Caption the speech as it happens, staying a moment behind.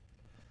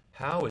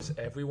How is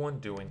everyone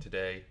doing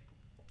today?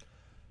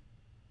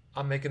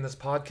 I'm making this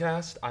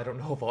podcast. I don't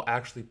know if I'll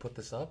actually put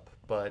this up,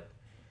 but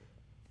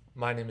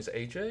my name is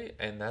AJ,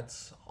 and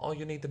that's all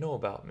you need to know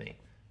about me.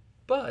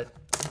 But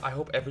I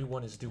hope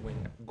everyone is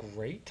doing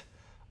great.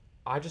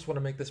 I just want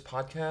to make this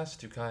podcast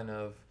to kind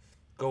of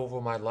go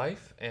over my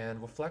life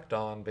and reflect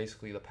on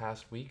basically the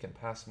past week and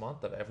past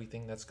month of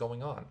everything that's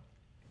going on.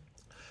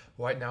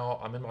 Right now,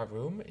 I'm in my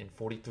room in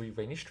 43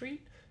 Rainy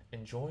Street,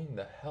 enjoying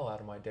the hell out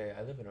of my day.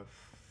 I live in a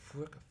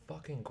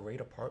fucking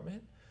great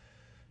apartment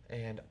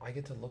and I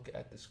get to look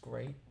at this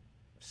great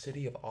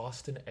city of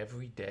Austin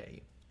every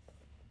day.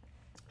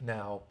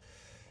 Now,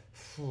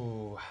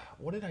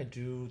 what did I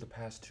do the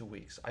past 2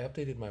 weeks? I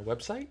updated my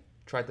website,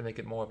 tried to make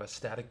it more of a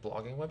static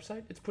blogging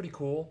website. It's pretty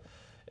cool.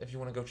 If you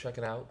want to go check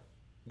it out,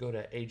 go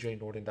to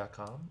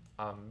ajnorton.com.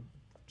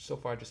 So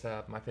far, I just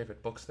have my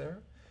favorite books there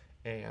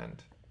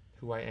and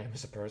who I am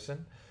as a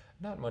person.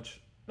 Not much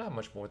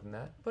more than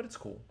that, but it's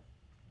cool.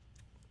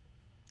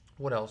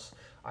 What else?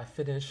 I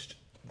finished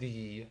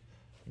the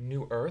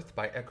New Earth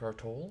by Eckhart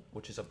Tolle,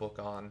 which is a book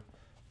on.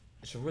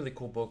 It's a really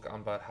cool book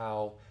on about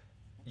how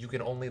you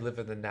can only live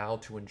in the now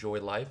to enjoy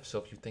life. So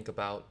if you think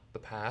about the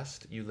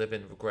past, you live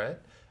in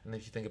regret, and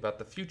if you think about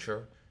the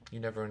future, you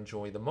never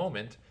enjoy the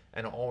moment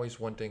and are always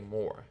wanting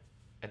more.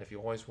 And if you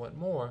always want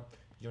more,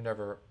 you're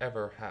never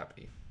ever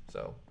happy.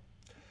 So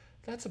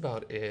that's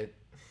about it.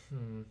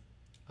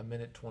 A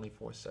minute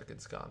 24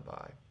 seconds gone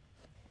by.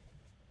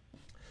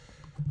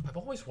 I've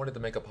always wanted to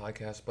make a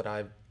podcast, but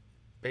I've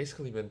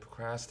basically been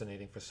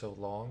procrastinating for so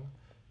long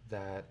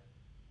that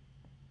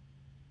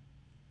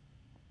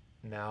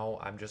now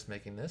I'm just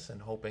making this and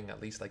hoping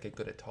at least I get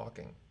good at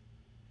talking.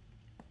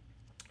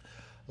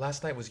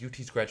 Last night was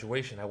UT's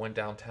graduation. I went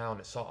downtown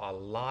and saw a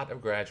lot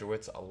of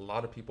graduates. A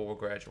lot of people were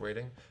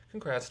graduating.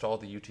 Congrats to all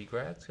the UT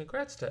grads.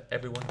 Congrats to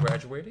everyone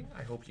graduating.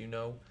 I hope you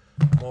know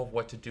more of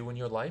what to do in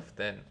your life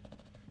than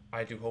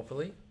I do,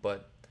 hopefully.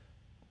 But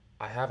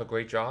I have a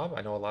great job.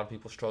 I know a lot of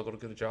people struggle to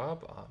get a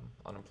job.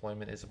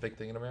 Unemployment is a big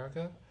thing in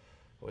America.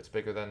 Oh, it's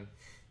bigger than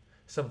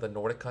some of the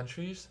Nordic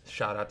countries.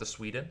 Shout out to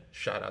Sweden.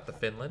 Shout out to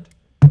Finland.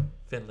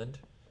 Finland.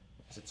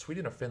 Is it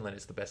Sweden or Finland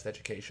is the best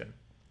education?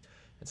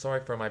 And sorry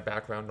for my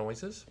background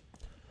noises.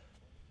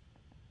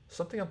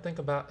 Something I'm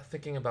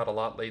thinking about a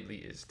lot lately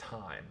is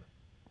time.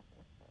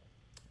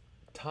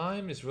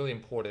 Time is really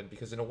important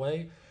because in a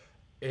way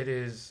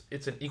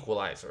it's an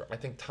equalizer. I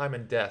think time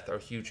and death are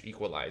huge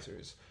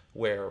equalizers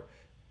where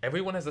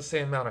everyone has the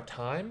same amount of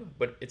time,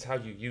 but it's how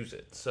you use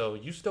it. So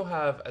you still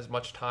have as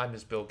much time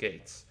as Bill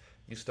Gates.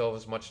 You still have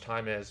as much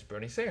time as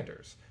Bernie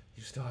Sanders.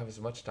 You still have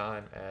as much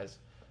time as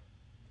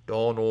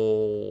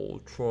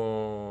Donald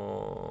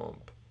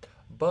Trump.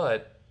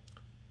 But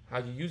how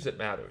you use it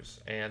matters.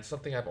 And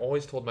something I've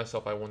always told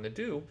myself I wanted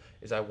to do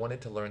is I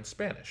wanted to learn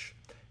Spanish.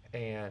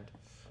 And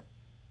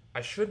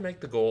I should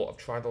make the goal of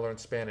trying to learn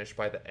Spanish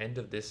by the end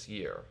of this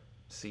year.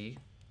 See?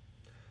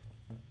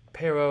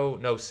 Pero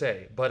no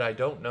sé. But I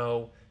don't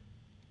know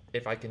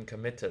if I can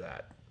commit to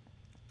that.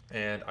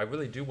 And I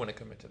really do want to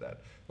commit to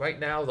that. Right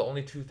now, the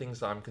only two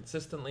things I'm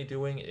consistently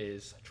doing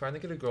is trying to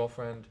get a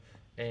girlfriend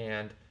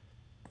and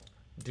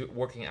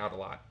working out a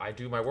lot. I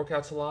do my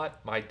workouts a lot.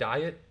 My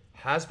diet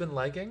has been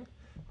lagging.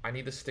 I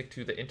need to stick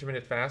to the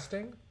intermittent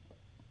fasting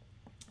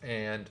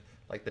and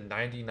like the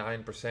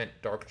 99%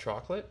 dark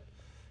chocolate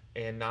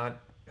and not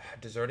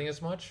deserting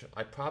as much.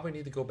 I probably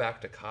need to go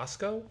back to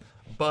Costco,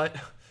 but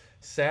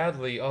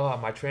sadly,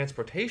 my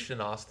transportation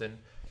in Austin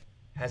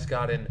has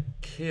gotten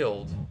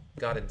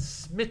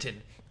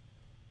smitten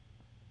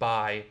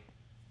by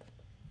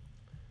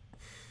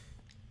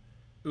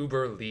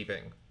Uber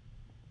leaving.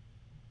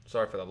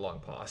 Sorry for the long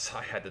pause.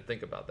 I had to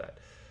think about that.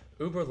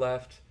 Uber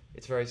left.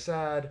 It's very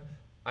sad.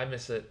 I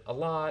miss it a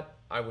lot.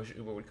 I wish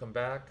Uber would come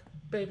back.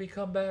 Baby,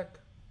 come back.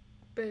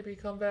 Baby,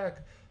 come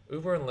back.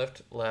 Uber and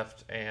Lyft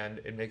left, and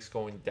it makes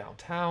going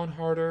downtown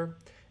harder,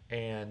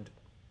 and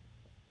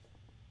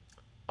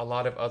a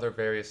lot of other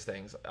various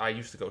things. I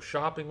used to go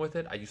shopping with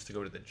it. I used to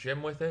go to the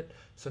gym with it.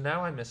 So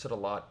now I miss it a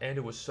lot, and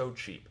it was so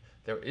cheap.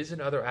 There is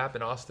another app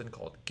in Austin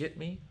called Get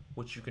Me,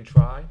 which you can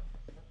try.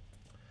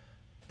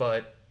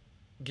 But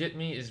Get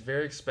Me is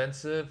very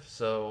expensive,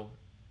 so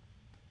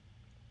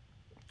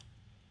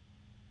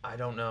I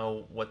don't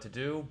know what to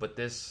do. But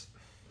the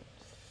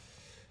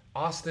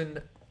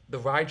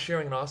ride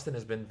sharing in Austin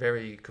has been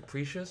very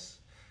capricious.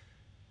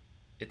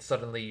 It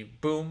suddenly,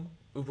 boom,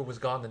 Uber was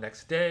gone the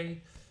next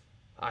day.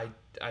 I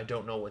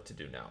don't know what to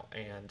do now,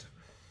 and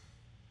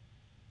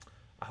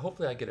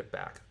hopefully I get it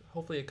back.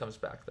 Hopefully it comes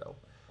back though.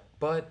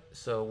 But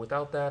so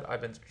without that,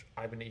 I've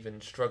been even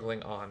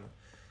struggling on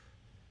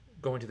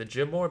going to the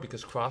gym more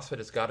because CrossFit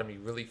has gotten me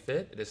really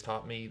fit. It has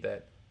taught me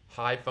that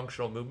high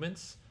functional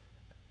movements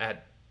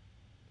at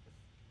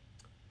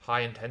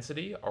high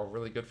intensity are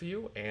really good for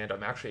you, and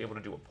I'm actually able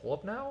to do a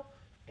pull-up now,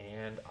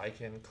 and I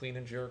can clean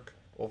and jerk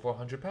over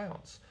 100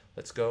 pounds.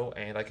 Let's go,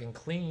 and I can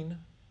clean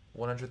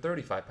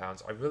 135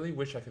 pounds. I really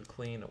wish I could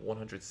clean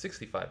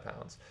 165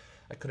 pounds.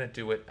 I couldn't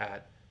do it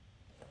at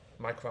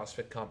my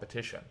CrossFit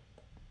competition.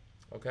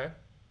 Okay?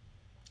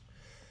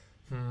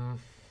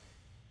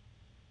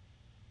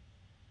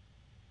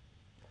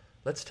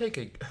 let's take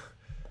a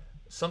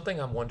something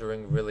I'm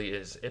wondering really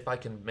is if I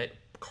can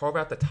carve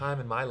out the time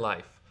in my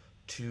life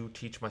to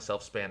teach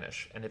myself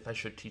Spanish and if I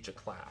should teach a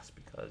class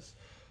because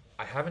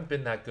I haven't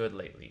been that good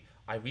lately.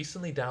 I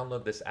recently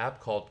downloaded this app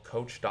called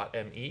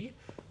Coach.me,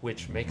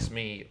 which makes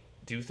me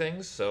do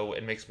things. So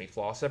it makes me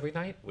floss every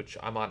night, which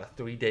I'm on a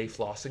 3-day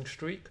flossing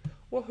streak.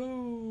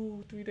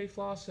 Woohoo! 3-day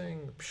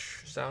flossing.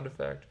 Psh, sound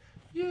effect.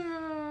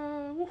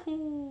 Yeah!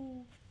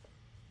 Woohoo!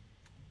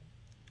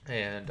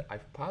 And I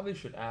probably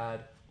should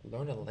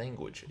learn a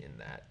language in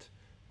that.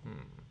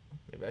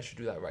 Maybe I should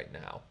do that right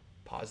now.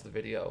 Pause the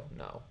video?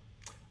 No.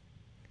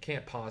 I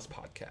can't pause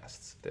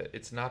podcasts.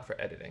 It's not for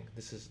editing.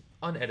 This is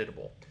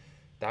uneditable.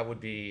 That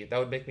would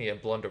make me a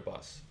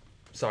blunderbuss.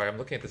 Sorry, I'm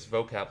looking at this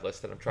vocab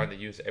list and I'm trying to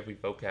use every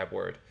vocab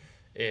word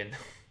in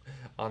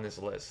on this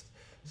list.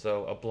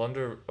 So a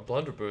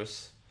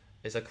blunderbuss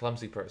is a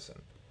clumsy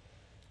person.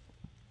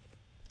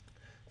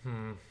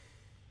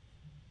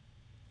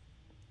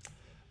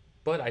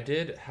 But I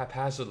did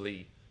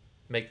haphazardly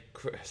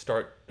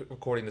start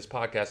recording this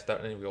podcast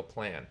without any real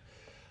plan.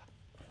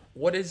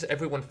 What is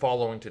everyone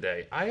following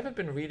today? I haven't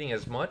been reading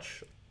as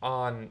much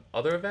on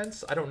other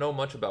events. I don't know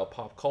much about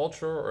pop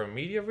culture or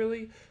media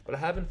really, but I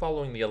have been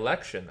following the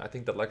election. I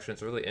think the election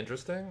is really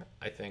interesting.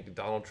 I think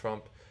Donald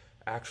Trump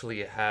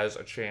actually has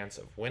a chance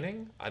of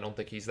winning. I don't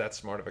think he's that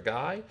smart of a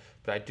guy,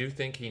 but I do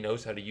think he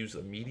knows how to use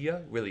the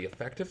media really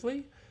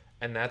effectively,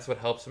 and that's what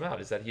helps him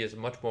out, is that he has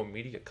much more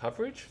media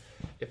coverage.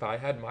 If I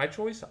had my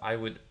choice, I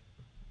would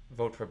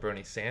vote for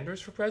Bernie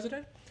Sanders for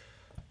president,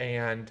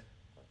 and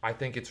I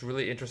think it's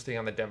really interesting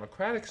on the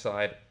Democratic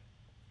side,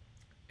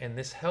 and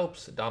this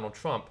helps Donald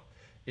Trump,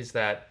 is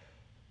that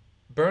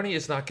Bernie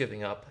is not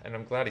giving up, and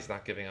I'm glad he's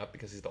not giving up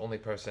because he's the only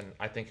person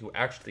I think who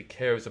actually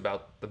cares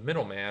about the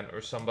middleman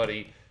or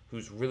somebody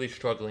who's really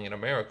struggling in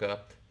America.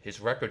 His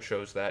record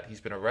shows that.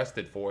 He's been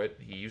arrested for it.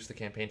 He used to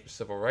campaign for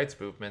civil rights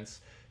movements.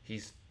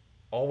 He's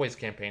always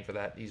campaigned for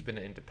that. He's been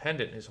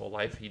independent his whole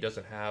life. He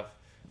doesn't have,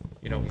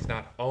 he's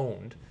not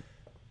owned.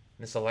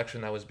 This election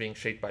that was being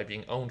shaped by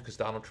being owned, because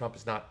Donald Trump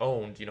is not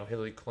owned.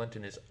 Hillary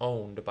Clinton is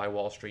owned by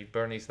Wall Street.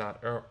 Bernie's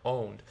not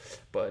owned.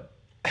 But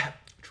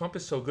Trump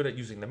is so good at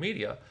using the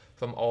media,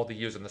 from all the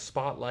years in the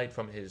spotlight,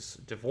 from his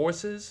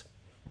divorces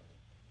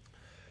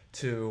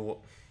to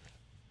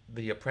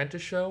the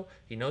Apprentice show.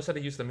 He knows how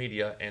to use the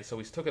media, and so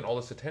he's taken all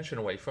this attention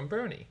away from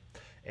Bernie.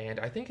 And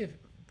I think if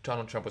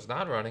Donald Trump was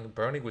not running,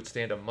 Bernie would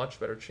stand a much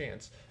better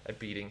chance at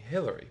beating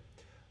Hillary.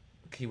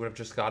 He would have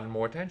just gotten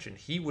more attention.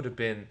 He would have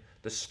been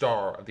the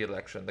star of the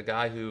election, the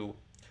guy who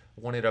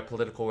wanted a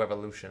political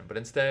revolution. But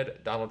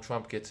instead, Donald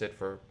Trump gets it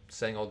for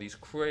saying all these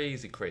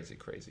crazy, crazy,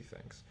 crazy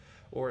things.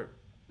 Or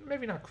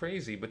maybe not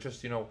crazy, but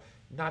just,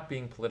 not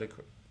being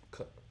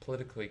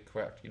politically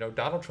correct.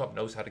 Donald Trump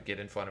knows how to get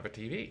in front of a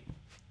TV.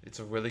 It's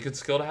a really good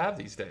skill to have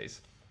these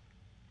days.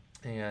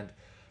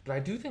 But I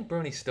do think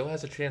Bernie still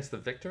has a chance to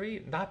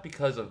victory, not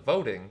because of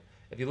voting.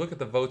 If you look at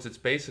the votes, it's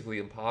basically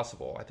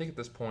impossible. I think at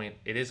this point,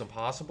 it is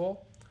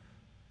impossible.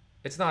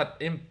 It's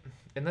not,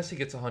 unless he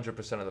gets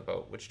 100% of the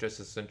vote, which just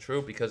isn't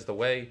true, because the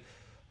way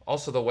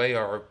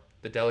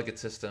the delegate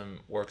system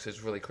works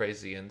is really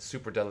crazy, and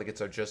super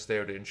delegates are just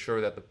there to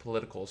ensure that the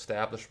political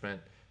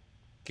establishment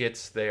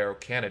gets their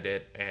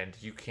candidate, and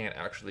you can't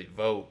actually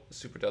vote.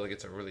 Super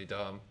delegates are really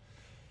dumb,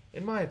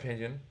 in my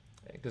opinion,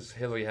 because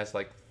Hillary has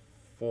like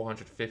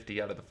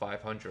 450 out of the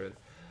 500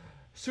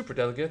 super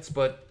delegates,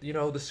 but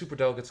the super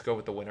delegates go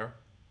with the winner.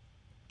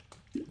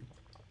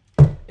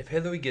 If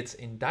Hillary gets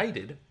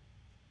indicted,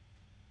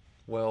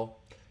 well,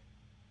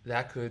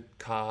 that could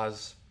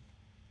cause,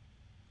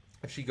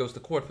 if she goes to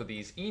court for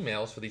these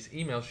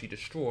emails she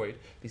destroyed,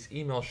 these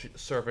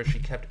servers she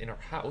kept in her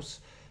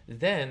house,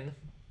 then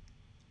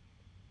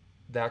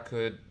that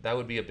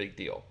would be a big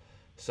deal.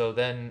 So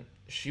then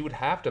she would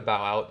have to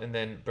bow out, and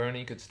then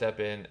Bernie could step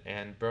in,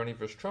 and Bernie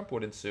versus Trump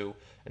would ensue.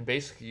 And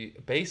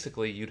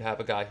basically, you'd have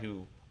a guy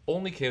who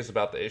only cares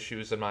about the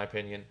issues, in my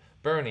opinion,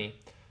 Bernie,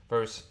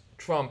 versus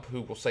Trump,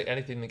 who will say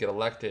anything to get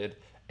elected.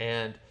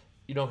 And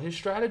his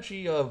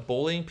strategy of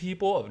bullying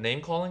people, of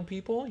name-calling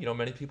people,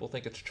 many people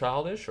think it's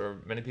childish, or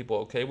many people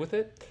are okay with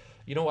it.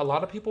 A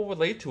lot of people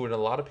relate to it. A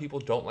lot of people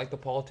don't like the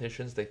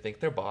politicians. They think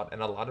they're bought,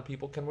 and a lot of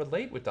people can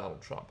relate with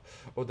Donald Trump,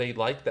 or they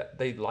like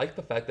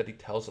the fact that he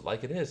tells it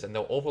like it is, and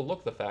they'll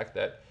overlook the fact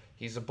that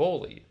he's a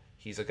bully.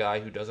 He's a guy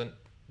who doesn't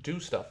do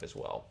stuff as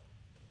well.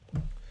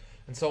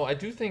 And so I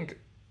do think,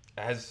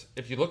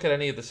 if you look at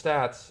any of the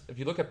stats, if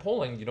you look at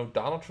polling,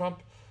 Donald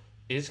Trump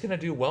is going to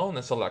do well in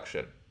this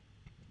election.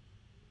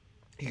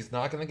 He's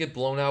not going to get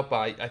blown out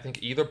by, I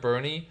think, either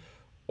Bernie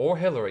or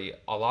Hillary.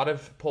 A lot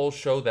of polls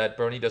show that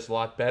Bernie does a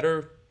lot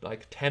better,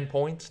 like 10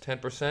 points,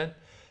 10%.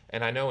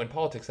 And I know in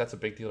politics that's a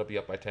big deal to be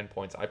up by 10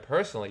 points. I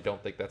personally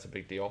don't think that's a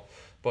big deal.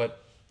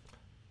 But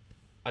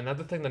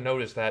another thing to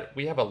note is that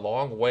we have a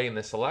long way in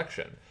this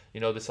election.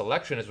 This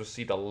election has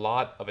received a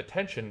lot of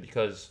attention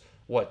because,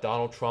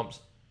 Donald Trump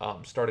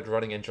started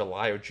running in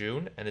July or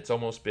June, and it's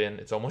almost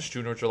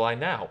June or July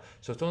now.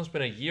 So it's almost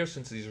been a year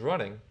since he's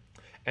running,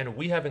 and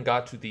we haven't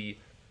got to the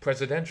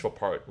presidential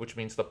part, which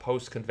means the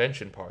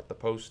post-convention part, the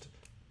post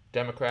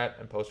Democrat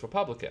and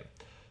post-Republican.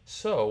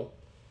 So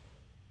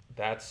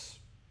that's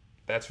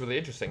really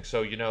interesting.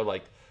 So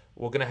like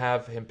we're gonna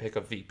have him pick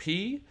a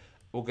VP.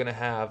 We're gonna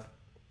have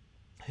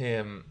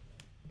him,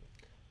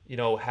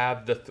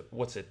 have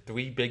the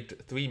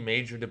three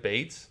major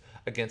debates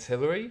against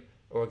Hillary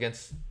or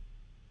against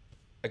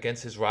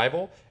his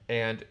rival,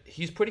 and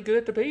he's pretty good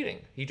at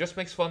debating. He just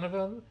makes fun of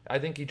him. I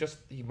think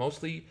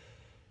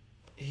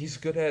he's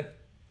good at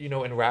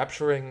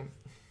enrapturing.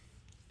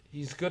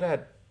 He's good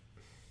at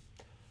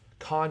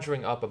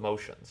conjuring up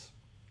emotions.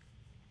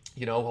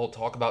 He'll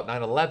talk about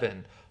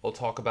 9/11. He'll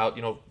talk about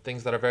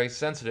things that are very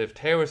sensitive,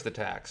 terrorist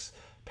attacks,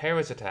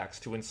 parents attacks,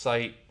 to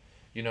incite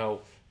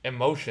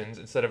emotions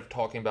instead of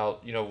talking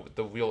about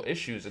the real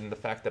issues, and the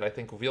fact that I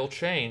think real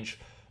change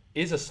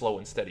is a slow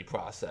and steady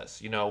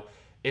process.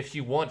 If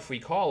you want free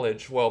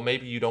college, well,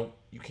 maybe you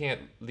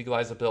can't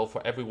legalize a bill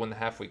for everyone to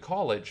have free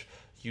college.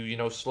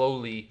 You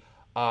slowly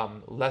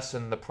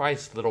lessen the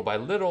price little by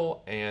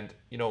little, and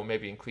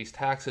maybe increase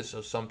taxes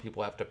so some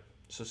people have to,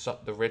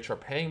 the rich are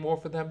paying more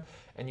for them,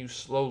 and you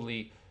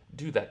slowly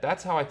do that.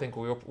 That's how I think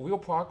real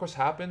progress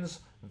happens,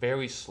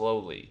 very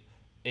slowly.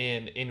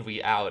 In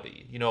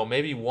reality,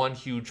 maybe one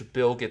huge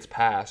bill gets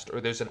passed, or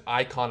there's an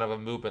icon of a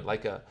movement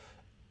like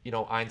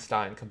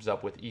Einstein comes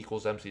up with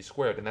equals mc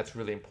squared, and that's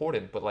really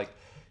important. But like,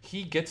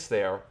 he gets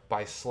there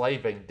by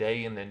slaving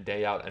day in and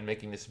day out and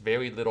making this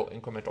very little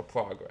incremental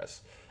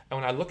progress. And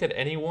when I look at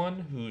anyone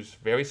who's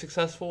very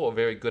successful or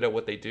very good at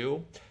what they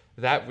do,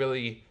 that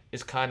really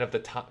is kind of the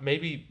time.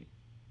 Maybe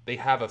they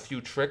have a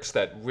few tricks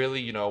that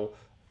really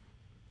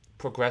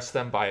progress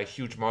them by a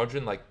huge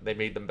margin, like they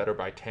made them better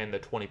by 10 to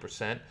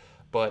 20%.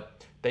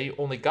 But they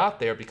only got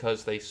there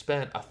because they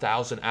spent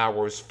 1,000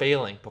 hours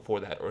failing before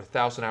that, or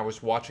 1,000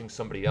 hours watching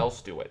somebody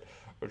else do it,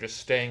 or just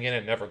staying in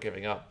and never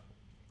giving up.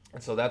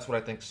 And so that's what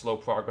I think slow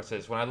progress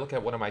is. When I look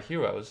at one of my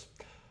heroes,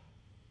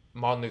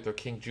 Martin Luther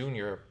King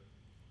Jr.,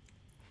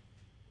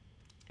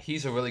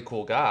 he's a really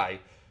cool guy,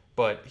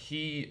 but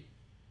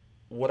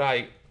what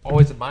I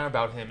always admire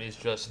about him is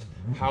just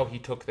how he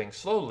took things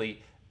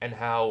slowly and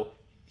how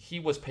he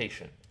was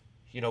patient.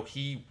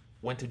 He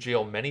went to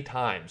jail many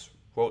times,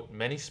 wrote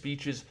many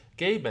speeches,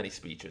 gave many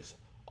speeches.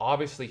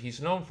 Obviously,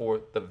 he's known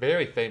for the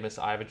very famous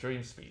I Have a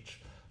Dream speech.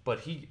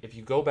 But if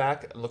you go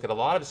back and look at a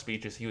lot of his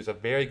speeches, he was a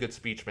very good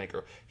speech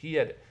maker. He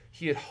had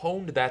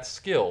honed that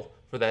skill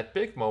for that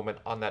big moment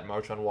on that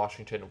March on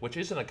Washington, which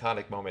is an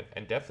iconic moment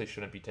and definitely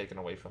shouldn't be taken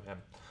away from him.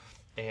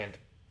 And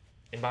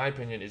in my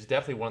opinion, is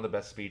definitely one of the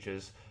best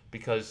speeches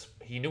because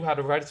he knew how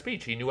to write a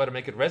speech. He knew how to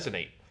make it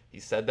resonate. He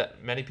said that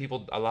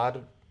a lot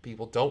of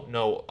people don't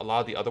know a lot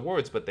of the other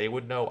words, but they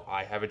would know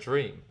I have a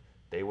dream.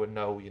 They would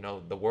know,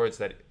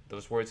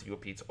 those words he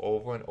repeats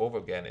over and over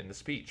again in the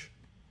speech.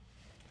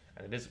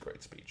 And it is a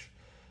great speech.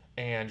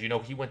 And,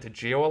 he went to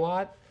jail a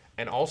lot.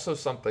 And also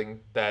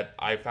something that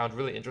I found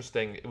really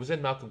interesting, it was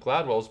in Malcolm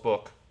Gladwell's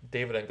book,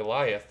 David and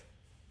Goliath.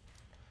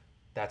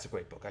 That's a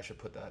great book. I should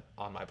put that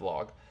on my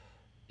blog.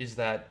 Is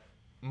that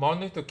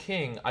Martin Luther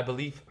King, I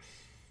believe,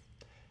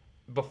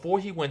 before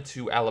he went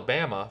to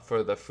Alabama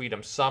for the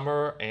Freedom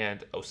Summer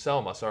and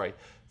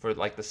for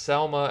like the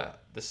Selma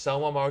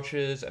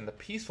marches and the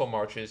peaceful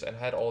marches and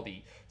had all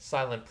the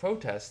silent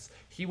protests,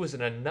 he was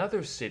in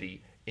another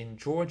city in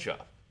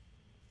Georgia.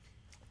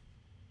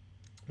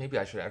 Maybe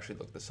I should actually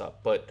look this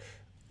up, but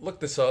look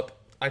this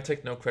up. I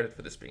take no credit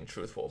for this being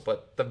truthful,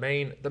 but the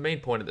main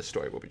point of this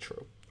story will be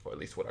true, or at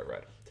least what I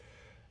read,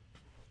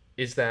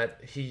 is that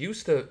he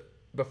used to,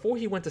 before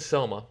he went to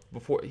Selma,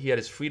 before he had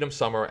his Freedom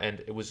Summer, and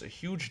it was a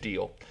huge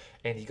deal,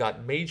 and he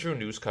got major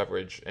news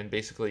coverage, and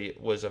basically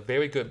was a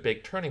very good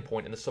big turning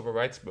point in the civil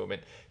rights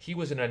movement. He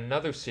was in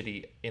another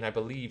city in, I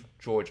believe,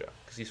 Georgia,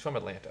 because he's from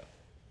Atlanta.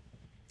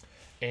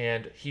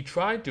 And he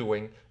tried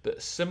doing the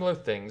similar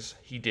things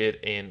he did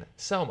in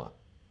Selma.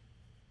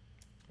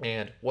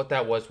 And what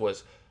that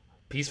was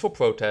peaceful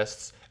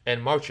protests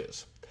and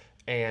marches.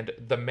 And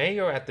the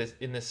mayor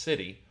in this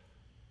city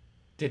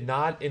did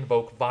not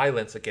invoke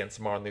violence against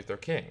Martin Luther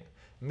King,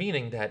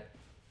 meaning that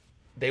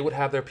they would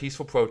have their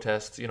peaceful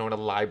protests, in a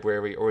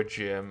library or a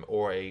gym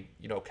or a,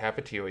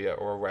 cafeteria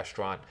or a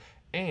restaurant,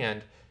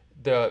 and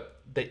the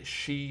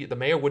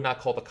mayor would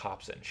not call the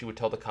cops in. She would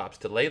tell the cops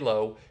to lay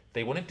low.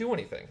 They wouldn't do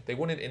anything. They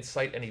wouldn't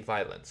incite any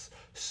violence.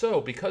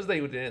 So because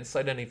they didn't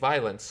incite any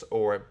violence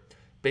or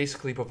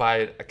basically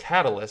provide a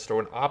catalyst or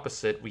an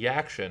opposite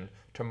reaction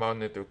to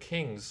Martin Luther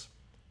King's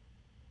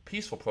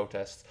peaceful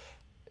protests,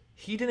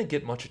 he didn't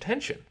get much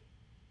attention.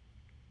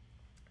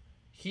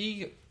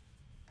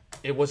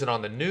 It wasn't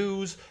on the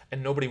news,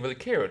 and nobody really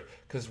cared,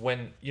 because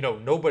when,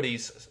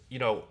 nobody's,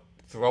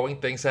 throwing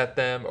things at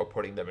them or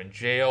putting them in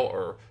jail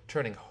or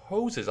turning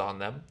hoses on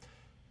them,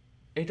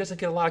 it doesn't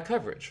get a lot of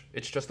coverage.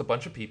 It's just a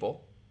bunch of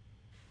people,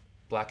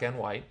 black and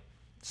white,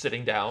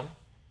 sitting down,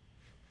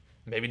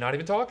 maybe not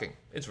even talking.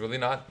 It's really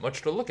not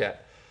much to look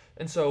at.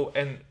 And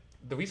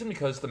the reason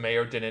because the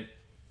mayor didn't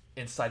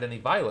incite any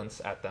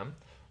violence at them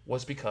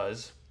was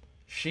because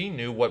she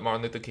knew what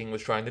Martin Luther King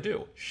was trying to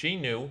do. She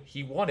knew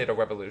he wanted a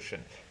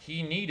revolution.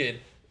 He needed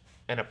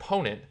an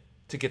opponent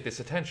to get this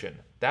attention.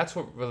 That's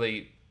what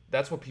really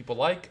that's what people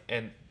like,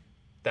 and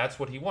that's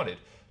what he wanted.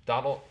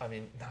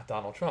 Not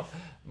Donald Trump.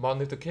 Martin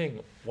Luther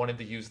King wanted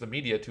to use the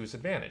media to his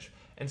advantage.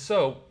 And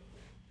so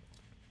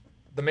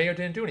the mayor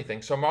didn't do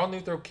anything. So Martin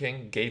Luther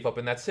King gave up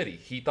in that city.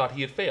 He thought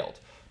he had failed.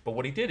 But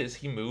what he did is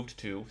he moved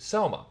to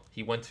Selma.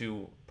 He went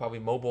to probably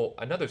Mobile,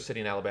 another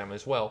city in Alabama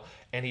as well,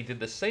 and he did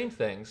the same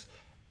things.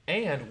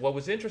 And what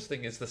was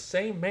interesting is the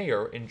same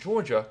mayor in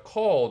Georgia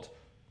called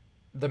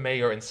the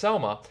mayor in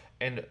Selma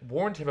and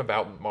warned him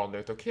about Martin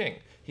Luther King.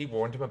 He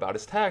warned him about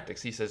his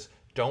tactics. He says,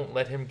 don't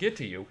let him get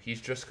to you.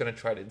 He's just going to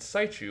try to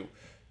incite you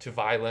to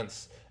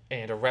violence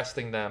and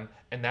arresting them.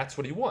 And that's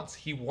what he wants.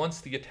 He wants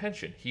the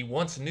attention. He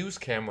wants news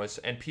cameras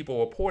and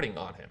people reporting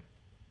on him.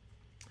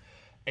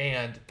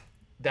 And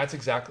that's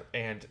exactly,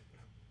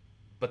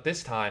 but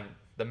this time,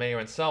 the mayor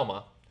in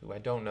Selma, who I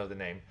don't know the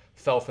name,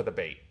 fell for the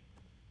bait.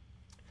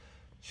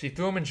 She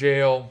threw him in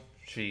jail.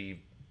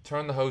 She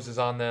turned the hoses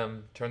on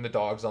them, turned the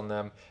dogs on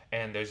them,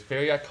 and there's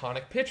very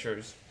iconic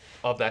pictures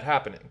of that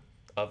happening,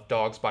 of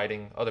dogs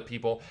biting other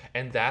people,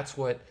 and that's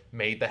what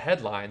made the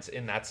headlines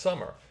in that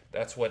summer.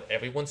 That's what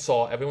everyone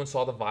saw. Everyone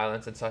saw the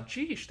violence and saw,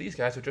 geesh, these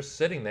guys are just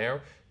sitting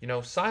there,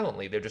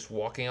 silently. They're just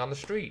walking on the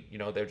street.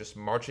 They're just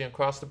marching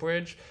across the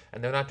bridge,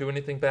 and they're not doing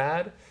anything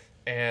bad.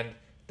 And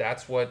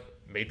that's what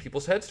made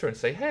people's heads turn and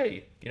say,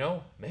 hey,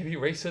 maybe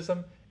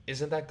racism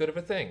isn't that good of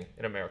a thing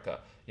in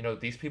America.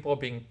 These people are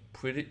being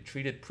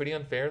treated pretty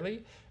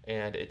unfairly,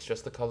 and it's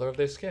just the color of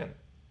their skin.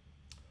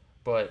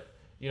 But,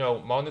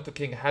 Martin Luther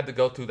King had to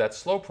go through that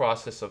slow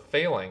process of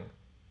failing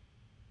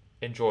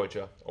in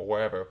Georgia or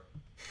wherever.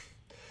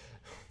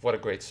 What a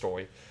great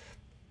story.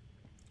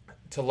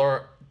 To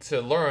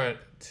learn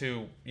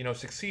to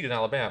succeed in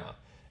Alabama.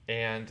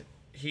 And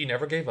he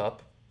never gave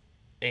up.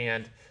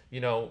 And,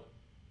 in a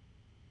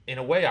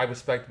way, I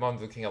respect Martin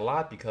Luther King a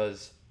lot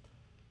because,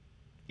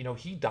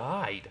 he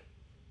died.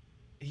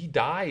 He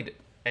died,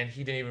 and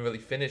he didn't even really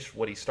finish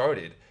what he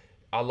started.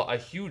 A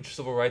huge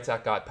Civil Rights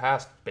Act got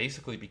passed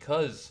basically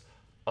because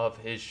of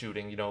his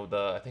shooting.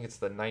 I think it's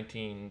the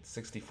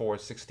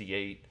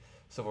 1964-68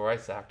 Civil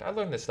Rights Act. I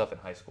learned this stuff in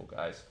high school,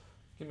 guys.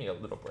 Give me a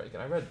little break.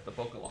 And I read the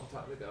book a long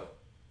time ago.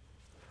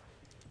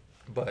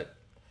 But,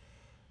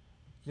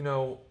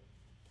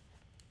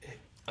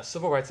 a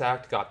Civil Rights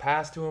Act got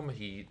passed to him.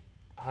 He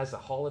has a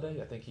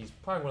holiday. I think he's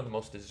probably one of the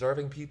most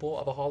deserving people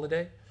of a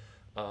holiday.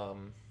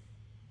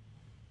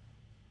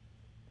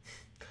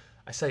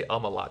 I say a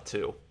lot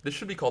too. This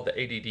should be called the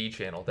ADD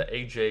channel, the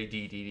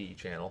AJDDD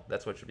channel.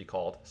 That's what it should be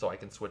called, so I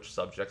can switch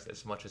subjects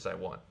as much as I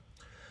want.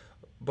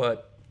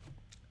 But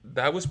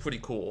that was pretty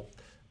cool.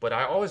 But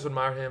I always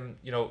admire him.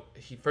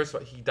 He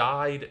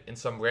died in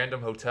some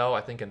random hotel,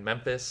 I think in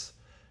Memphis.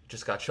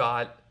 Just got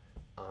shot,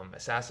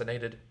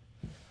 assassinated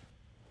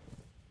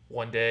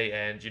one day,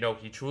 and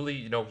he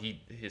truly,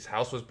 his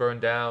house was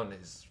burned down.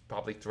 He's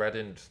probably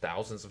threatened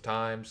thousands of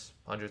times,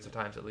 hundreds of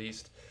times at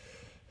least.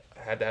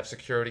 Had to have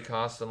security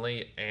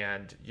constantly,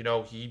 and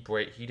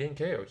he didn't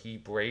care. He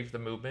braved the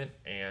movement,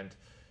 and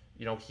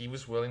he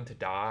was willing to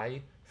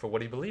die for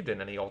what he believed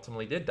in, and he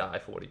ultimately did die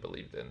for what he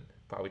believed in.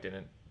 Probably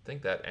didn't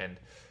think that, and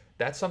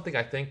that's something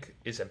I think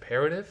is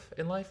imperative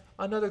in life.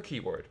 Another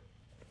keyword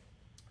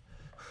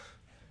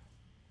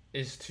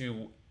is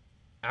to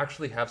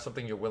actually have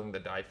something you're willing to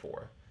die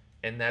for.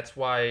 And that's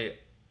why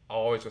I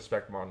always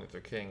respect Martin Luther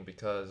King,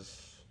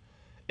 because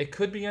it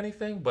could be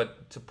anything,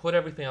 but to put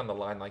everything on the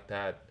line like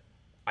that,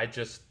 I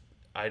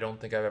don't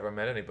think I've ever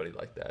met anybody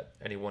like that.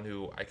 Anyone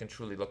who I can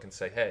truly look and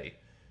say, hey,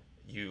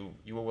 you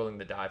were willing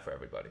to die for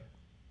everybody.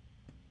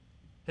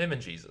 Him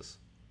and Jesus.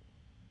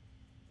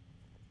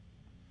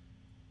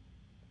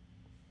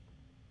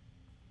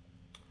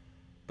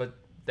 But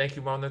thank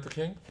you, Martin Luther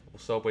King. We'll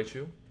celebrate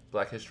you.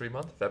 Black History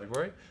Month,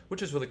 February,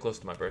 which is really close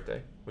to my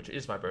birthday, which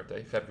is my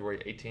birthday,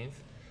 February 18th.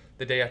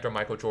 The day after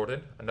Michael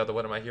Jordan, another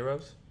one of my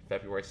heroes,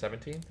 February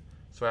 17th.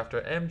 So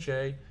after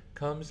MJ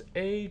comes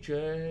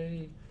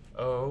AJ.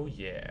 Oh,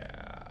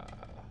 yeah.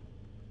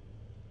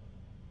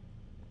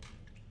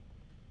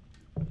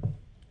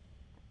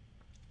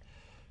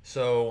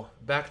 So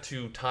back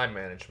to time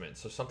management.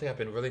 So something I've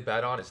been really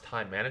bad on is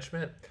time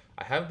management.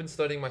 I haven't been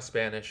studying my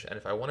Spanish, and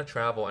if I want to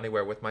travel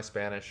anywhere with my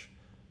Spanish,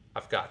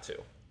 I've got to.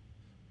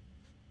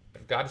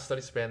 I've got to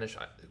study Spanish.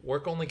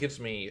 Work only gives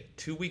me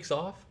 2 weeks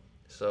off,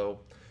 so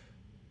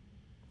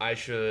I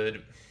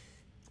should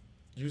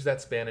use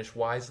that Spanish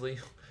wisely,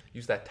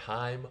 use that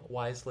time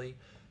wisely,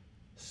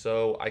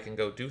 so I can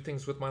go do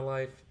things with my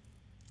life,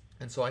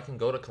 and so I can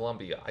go to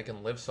Colombia. I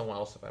can live somewhere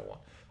else if I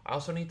want. I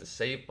also need to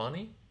save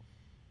money.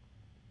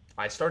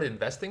 I started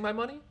investing my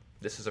money.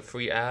 This is a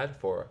free ad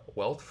for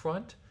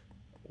Wealthfront.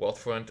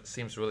 Wealthfront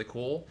seems really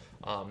cool.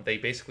 They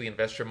basically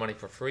invest your money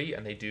for free,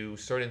 and they do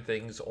certain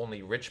things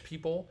only rich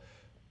people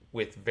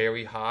with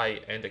very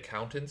high-end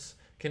accountants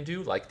can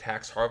do, like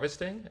tax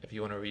harvesting. If you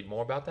want to read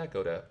more about that,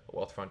 go to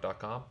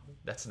wealthfront.com.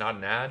 That's not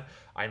an ad.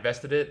 I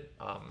invested it.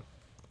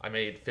 I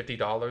made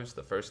 $50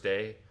 the first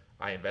day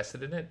I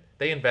invested in it.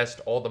 They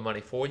invest all the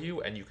money for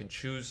you, and you can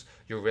choose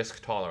your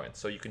risk tolerance.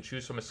 So you can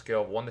choose from a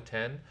scale of 1 to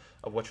 10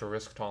 of what your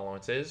risk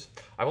tolerance is.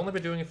 I've only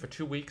been doing it for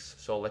 2 weeks,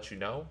 so I'll let you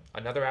know.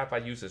 Another app I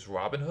use is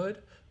Robinhood,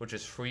 which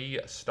is free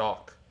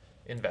stock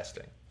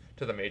investing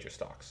to the major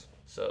stocks.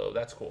 So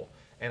that's cool.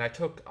 And I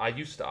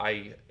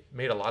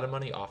made a lot of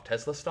money off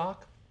Tesla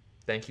stock.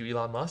 Thank you,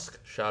 Elon Musk.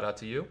 Shout out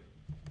to you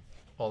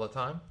all the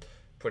time.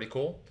 Pretty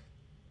cool.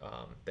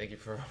 Thank you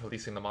for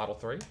releasing the Model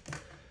 3.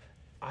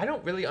 I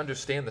don't really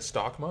understand the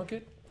stock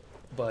market,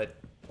 but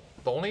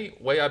the only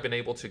way I've been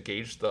able to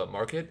gauge the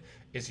market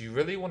is you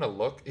really want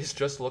to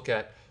just look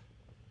at,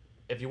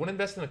 if you want to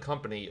invest in a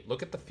company,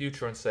 look at the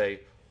future and say,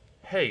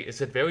 hey,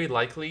 is it very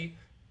likely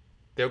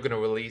they're going to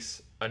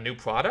release a new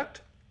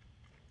product,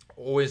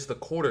 or is the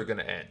quarter going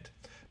to end?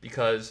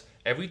 Because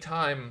every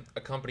time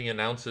a company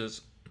announces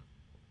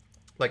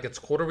like its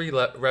quarterly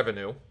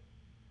revenue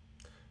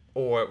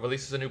or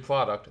releases a new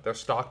product, their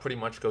stock pretty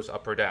much goes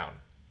up or down.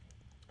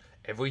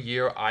 Every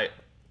year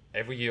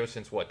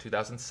since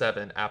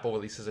 2007, Apple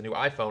releases a new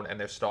iPhone and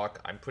their stock,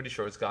 I'm pretty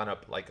sure, has gone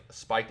up, like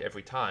spiked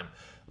every time.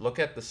 Look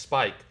at the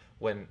spike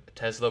when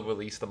Tesla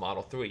released the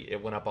Model 3.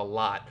 It went up a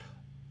lot.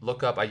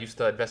 Look up, I used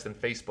to invest in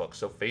Facebook.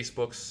 So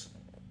Facebook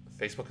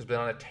has been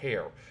on a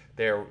tear.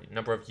 Their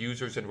number of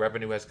users and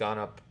revenue has gone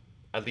up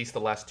at least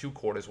the last 2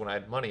 quarters when I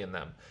had money in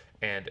them.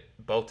 And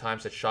both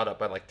times it shot up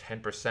by like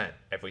 10%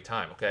 every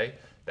time, okay?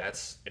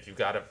 That's, if you've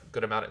got a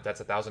good amount,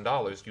 that's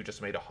 $1,000. You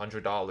just made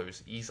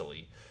 $100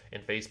 easily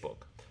in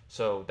Facebook.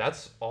 So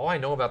that's all I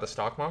know about the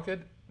stock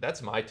market.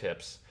 That's my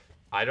tips.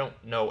 I don't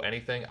know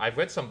anything. I've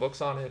read some books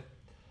on it.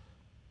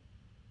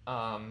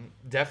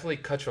 Definitely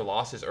cut your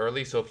losses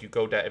early. So if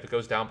it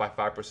goes down by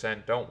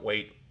 5%, don't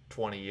wait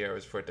 20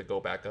 years for it to go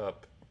back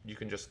up. You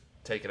can just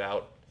take it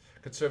out.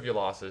 Conserve your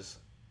losses.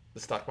 The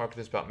stock market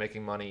is about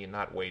making money and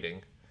not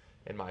waiting,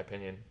 in my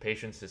opinion.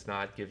 Patience does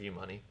not give you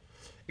money.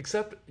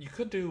 Except you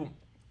could do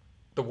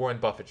the Warren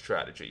Buffett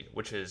strategy,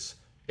 which is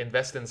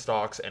invest in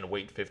stocks and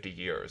wait 50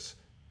 years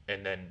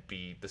and then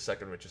be the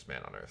second richest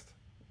man on earth.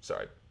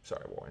 Sorry,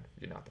 Warren.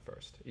 You're not the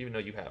first, even though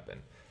you have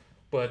been.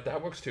 But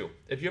that works too.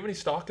 If you have any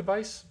stock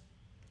advice,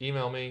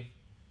 email me,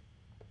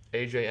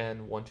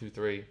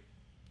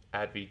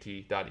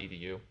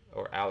 ajn123@vt.edu,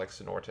 or Alex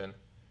Norton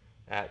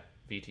at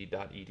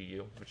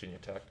vt.edu, Virginia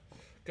Tech.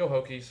 Go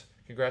Hokies.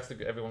 Congrats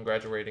to everyone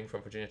graduating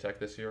from Virginia Tech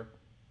this year.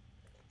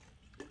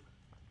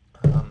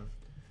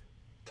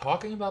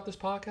 Talking about this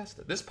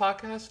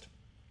podcast,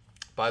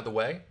 by the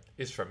way,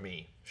 is for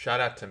me.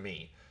 Shout out to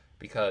me,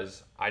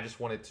 because I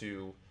just wanted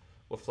to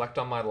reflect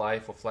on my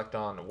life, reflect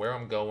on where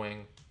I'm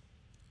going,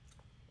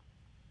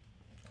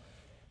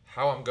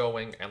 how I'm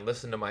going, and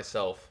listen to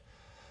myself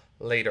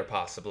later,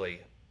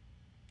 possibly,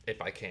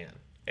 if I can.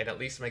 And at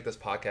least make this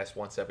podcast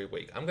once every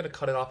week. I'm going to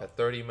cut it off at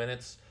 30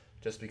 minutes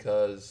just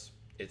because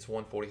it's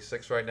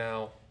 1:46 right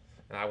now,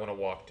 and I want to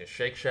walk to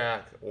Shake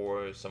Shack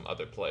or some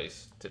other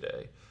place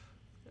today.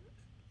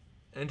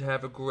 And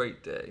have a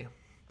great day.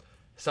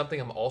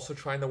 Something I'm also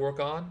trying to work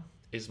on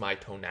is my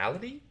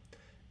tonality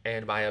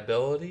and my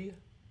ability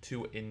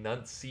to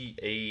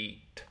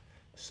enunciate,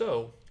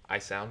 so I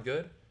sound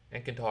good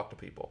and can talk to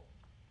people.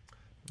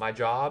 My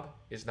job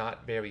is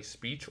not very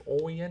speech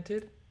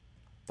oriented,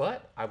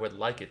 but I would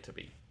like it to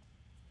be.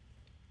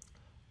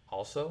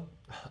 Also,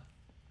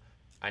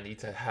 I need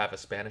to have a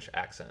Spanish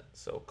accent.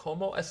 So,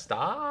 ¿cómo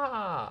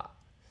está?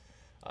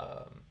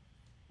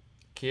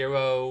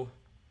 Quiero...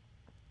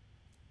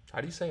 How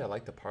do you say I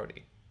like to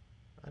party?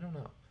 I don't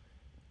know.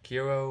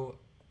 Quiero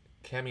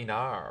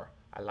caminar.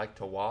 I like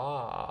to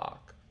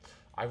walk.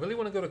 I really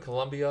want to go to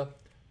Colombia,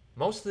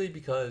 mostly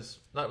because,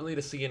 not really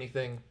to see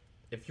anything.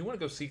 If you want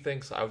to go see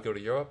things, I would go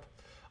to Europe.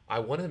 I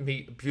want to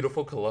meet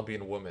beautiful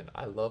Colombian women.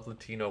 I love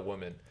Latino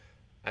women,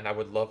 and I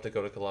would love to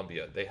go to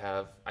Colombia.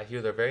 I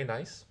hear they're very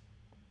nice.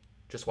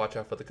 Just watch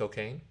out for the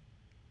cocaine.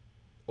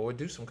 Or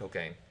do some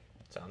cocaine.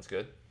 Sounds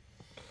good.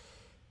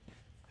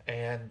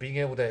 And being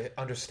able to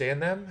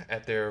understand them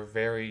at their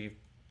very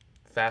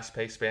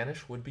fast-paced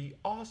Spanish would be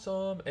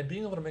awesome. And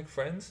being able to make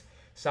friends,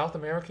 South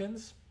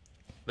Americans,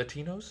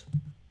 Latinos.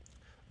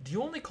 Do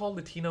you only call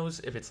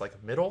Latinos if it's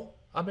like Middle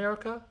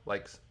America,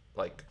 like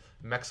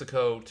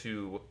Mexico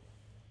to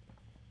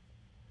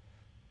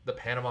the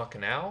Panama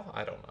Canal?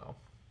 I don't know,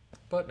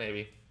 but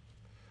maybe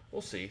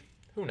we'll see.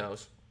 Who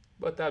knows?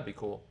 But that'd be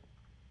cool.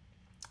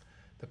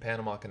 The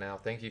Panama Canal.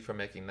 Thank you for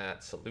making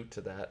that. Salute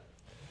to that.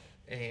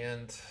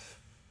 And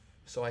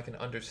so I can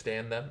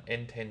understand them,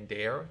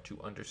 entender, to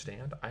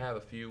understand. I have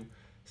a few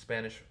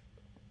Spanish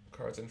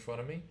cards in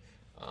front of me.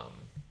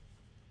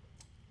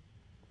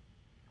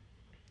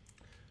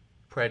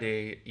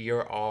 Puede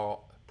ir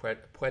al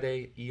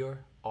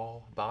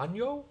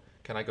baño?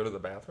 Can I go to the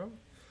bathroom?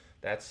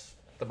 That's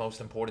the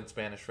most important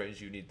Spanish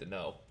phrase you need to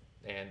know.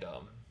 And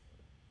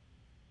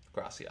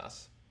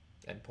gracias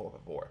and por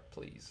favor,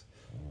 please.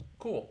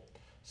 Cool.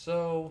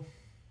 So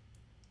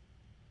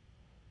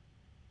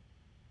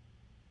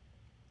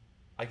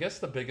I guess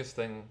the biggest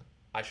thing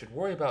I should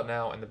worry about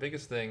now, and the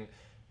biggest thing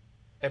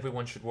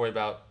everyone should worry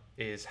about,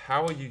 is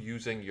how are you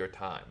using your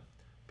time?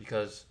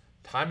 Because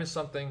Time is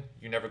something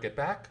you never get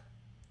back.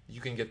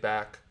 You can get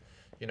back,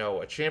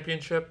 a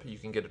championship. You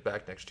can get it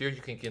back next year.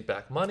 You can get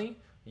back money.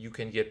 You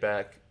can get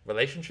back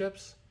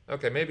relationships.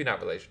 Okay, maybe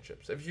not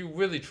relationships. If you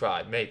really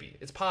try, maybe.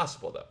 It's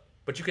possible, though.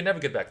 But you can never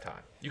get back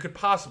time. You could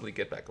possibly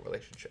get back a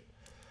relationship.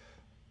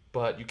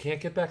 But you can't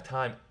get back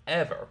time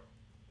ever.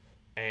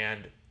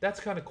 And that's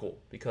kind of cool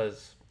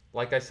because,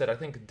 like I said, I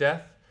think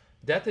death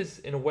is,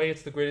 in a way,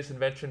 it's the greatest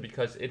invention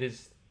because it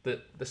is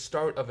the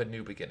start of a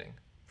new beginning.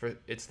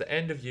 It's the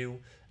end of you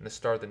and the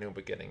start of the new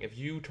beginning. If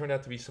you turn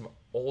out to be some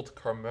old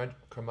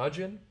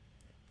curmudgeon,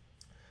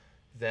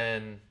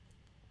 then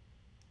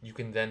you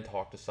can then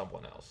talk to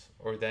someone else.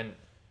 Or then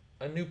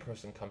a new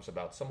person comes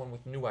about, someone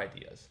with new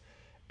ideas.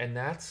 And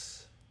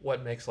that's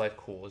what makes life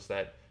cool, is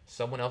that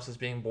someone else is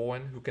being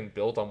born who can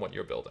build on what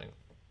you're building.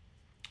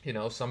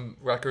 Some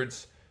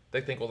records, they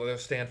think, well, they'll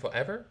stand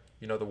forever.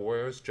 The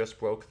Warriors just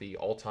set the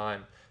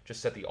all-time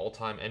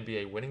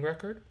NBA winning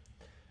record,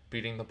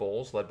 beating the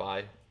Bulls, led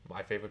by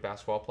my favorite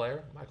basketball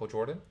player, Michael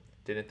Jordan.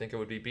 Didn't think it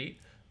would be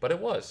beat, but it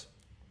was.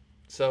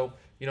 So,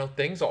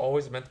 things are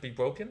always meant to be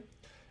broken,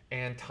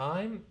 and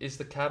time is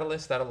the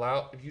catalyst that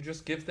if you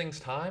just give things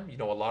time,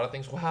 a lot of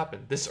things will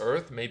happen. This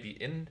earth may be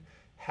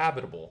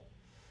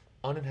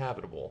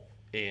uninhabitable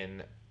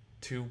in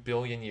 2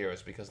 billion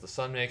years because the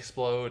sun may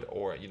explode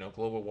or,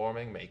 global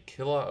warming may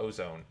kill our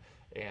ozone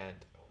and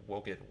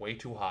we'll get way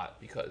too hot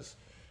because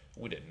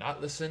we did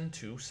not listen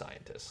to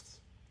scientists.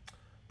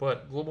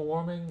 But global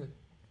warming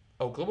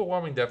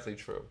definitely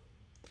true.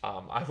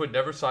 I would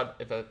never side,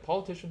 if a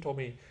politician told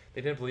me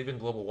they didn't believe in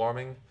global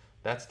warming,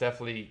 that's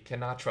definitely,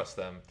 cannot trust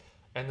them.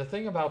 And the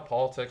thing about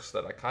politics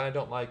that I kind of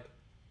don't like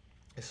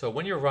is, so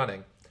when you're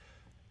running,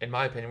 in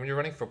my opinion, when you're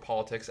running for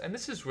politics, and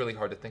this is really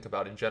hard to think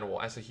about in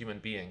general as a human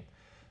being,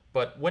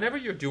 but whenever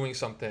you're doing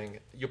something,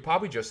 you're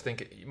probably just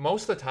thinking,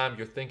 most of the time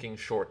you're thinking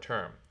short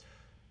term.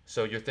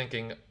 So you're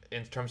thinking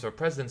in terms of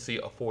presidency,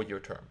 a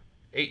 4-year term.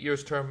 8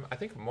 years term, I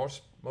think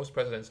most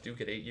presidents do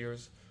get 8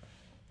 years.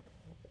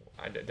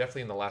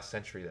 Definitely in the last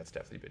century, that's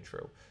definitely been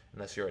true,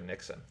 unless you're a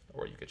Nixon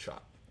or you get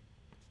shot.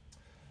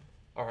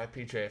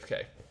 R.I.P.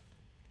 JFK.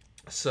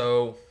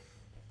 So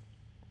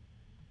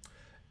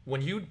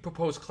when you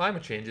propose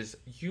climate changes,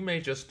 you may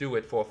just do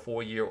it for a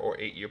 4-year or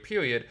 8-year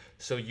period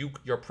so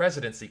your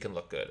presidency can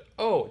look good.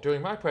 Oh,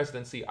 during my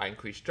presidency, I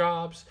increased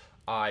jobs.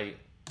 I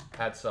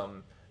had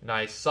some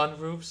nice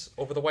sunroofs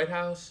over the White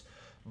House.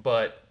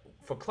 But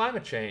for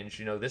climate change,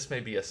 this may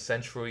be a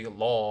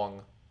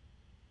century-long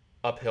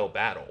uphill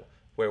battle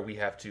where we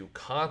have to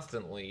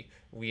constantly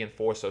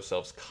reinforce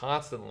ourselves,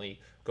 constantly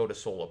go to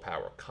solar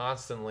power,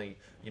 constantly,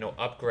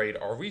 upgrade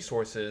our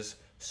resources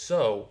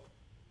so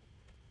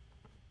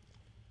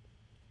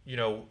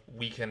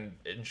we can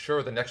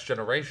ensure the next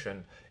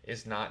generation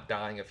is not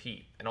dying of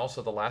heat. And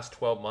also the last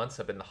 12 months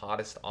have been the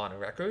hottest on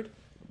record.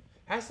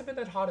 Hasn't been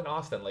that hot in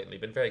Austin lately.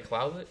 Been very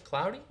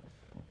cloudy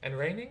and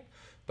raining.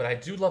 But I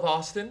do love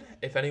Austin.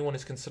 If anyone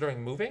is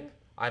considering moving,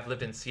 I've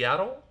lived in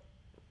Seattle,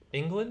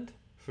 England,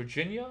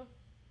 Virginia,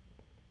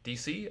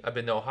 DC. I've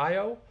been to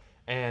Ohio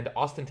and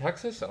Austin,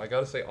 Texas. And I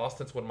gotta say,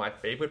 Austin's one of my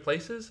favorite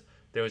places.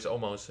 There is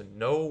almost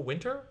no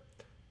winter.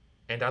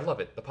 And I love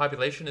it. The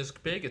population is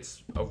big.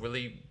 It's a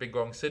really big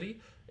growing city.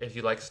 If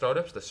you like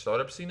startups, the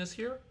startup scene is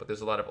here, but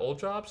there's a lot of old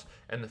jobs,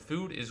 and the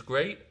food is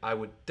great. I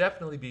would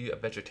definitely be a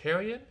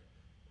vegetarian.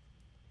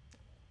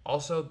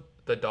 Also,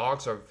 the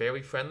dogs are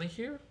very friendly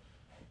here.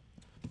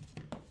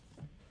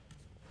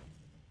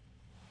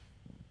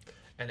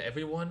 And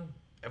everyone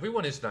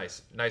is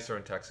nicer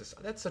in Texas.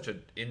 That's such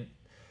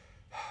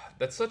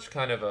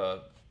kind of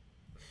a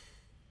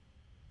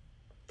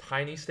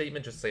tiny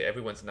statement, just to say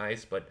everyone's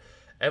nice, but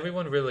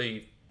everyone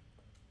really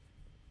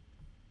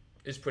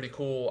is pretty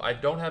cool. I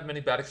don't have many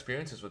bad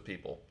experiences with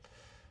people.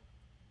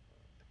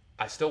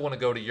 I still want to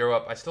go to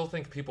Europe. I still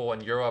think people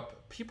in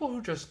Europe, people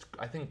who just,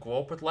 I think, grow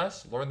up with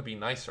less, learn to be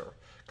nicer.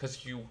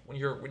 Because when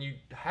you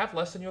have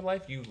less in your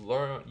life, you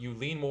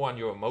lean more on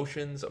your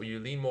emotions, or you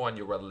lean more on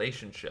your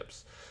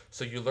relationships.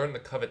 So you learn to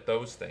covet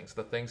those things,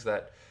 the things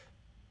that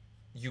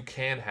you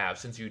can have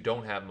since you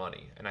don't have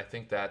money. And I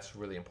think that's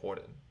really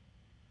important.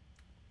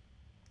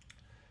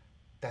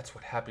 That's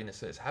what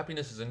happiness is.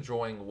 Happiness is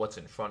enjoying what's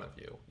in front of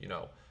you.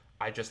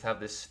 I just have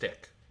this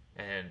stick,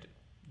 and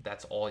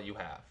that's all you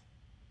have.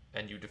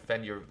 And you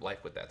defend your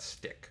life with that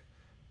stick.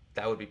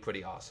 That would be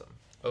pretty awesome.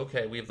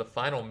 Okay, we have the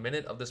final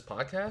minute of this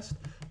podcast.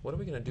 What are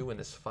we going to do in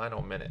this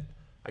final minute?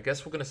 I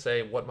guess we're going to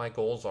say what my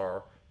goals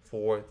are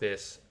for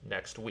this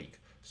next week.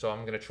 So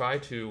I'm going to try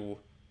to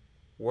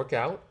work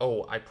out.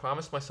 Oh, I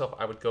promised myself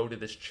I would go to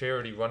this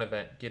charity run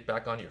event, Get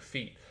Back on Your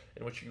Feet,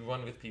 in which you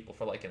run with people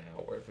for like an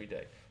hour every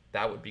day.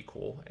 That would be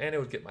cool, and it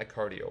would get my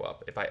cardio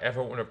up if I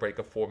ever want to break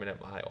a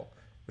 4-minute mile,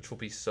 which will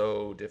be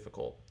so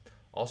difficult.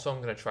 Also,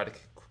 I'm going to try to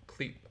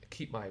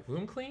keep my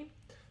room clean,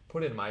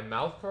 put in my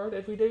mouth guard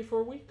every day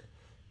for a week,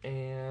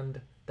 and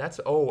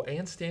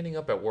and standing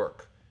up at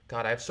work.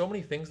 God, I have so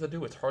many things to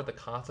do, it's hard to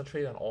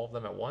concentrate on all of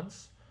them at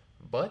once,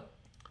 but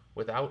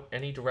without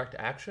any direct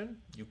action,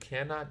 you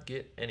cannot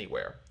get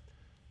anywhere.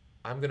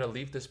 I'm going to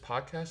leave this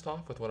podcast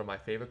off with one of my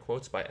favorite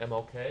quotes by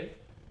MLK.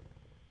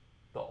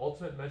 The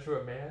ultimate measure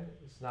of man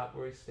is not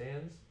where he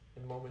stands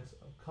in moments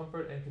of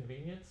comfort and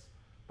convenience,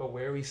 but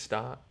where he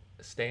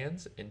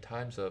stands in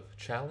times of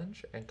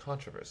challenge and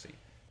controversy.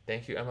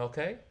 Thank you,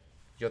 MLK.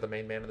 You're the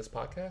main man of this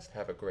podcast.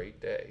 Have a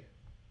great day.